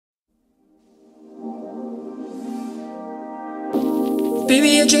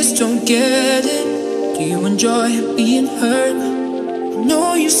Baby, I just don't get it. Do you enjoy being hurt? I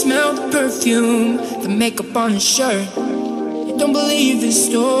know you smell the perfume, the makeup on your shirt. You don't believe in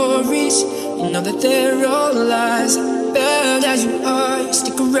stories, you know that they're all lies. Bad as you are, you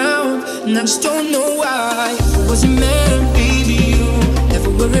stick around, and I just don't know why. If I was a man, baby, you never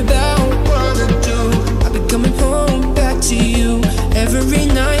worry about what I do. I'll be coming home back to you every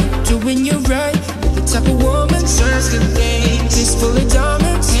night, doing you right. You're the type of woman serves good things. It's full of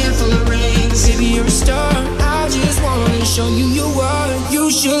diamonds, handful of rings. Baby, you're a star, I just wanna show you you are.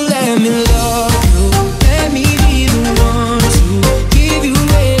 You should let me love you, let me be the one to give you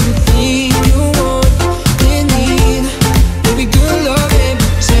everything you want and need. Baby, good love and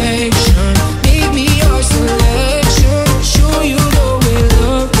protection, make me your selection. Show you the way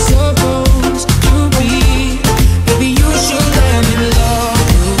love is supposed to be. Baby, you should let me love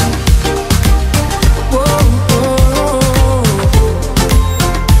you. Whoa, whoa.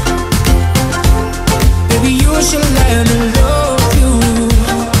 Baby, you should let me love you.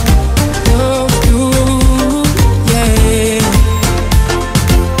 Love you, yeah.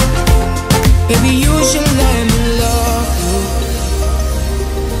 Baby, you should let me love you.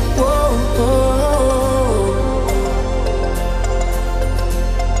 Whoa, whoa.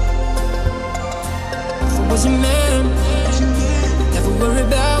 If I was a man, never worry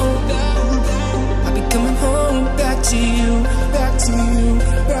about. I'll be coming home back to you, back to you,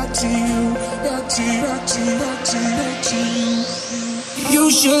 back to you, back to you, back to you, back to you, back to you. You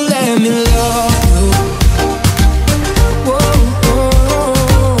should let me love you.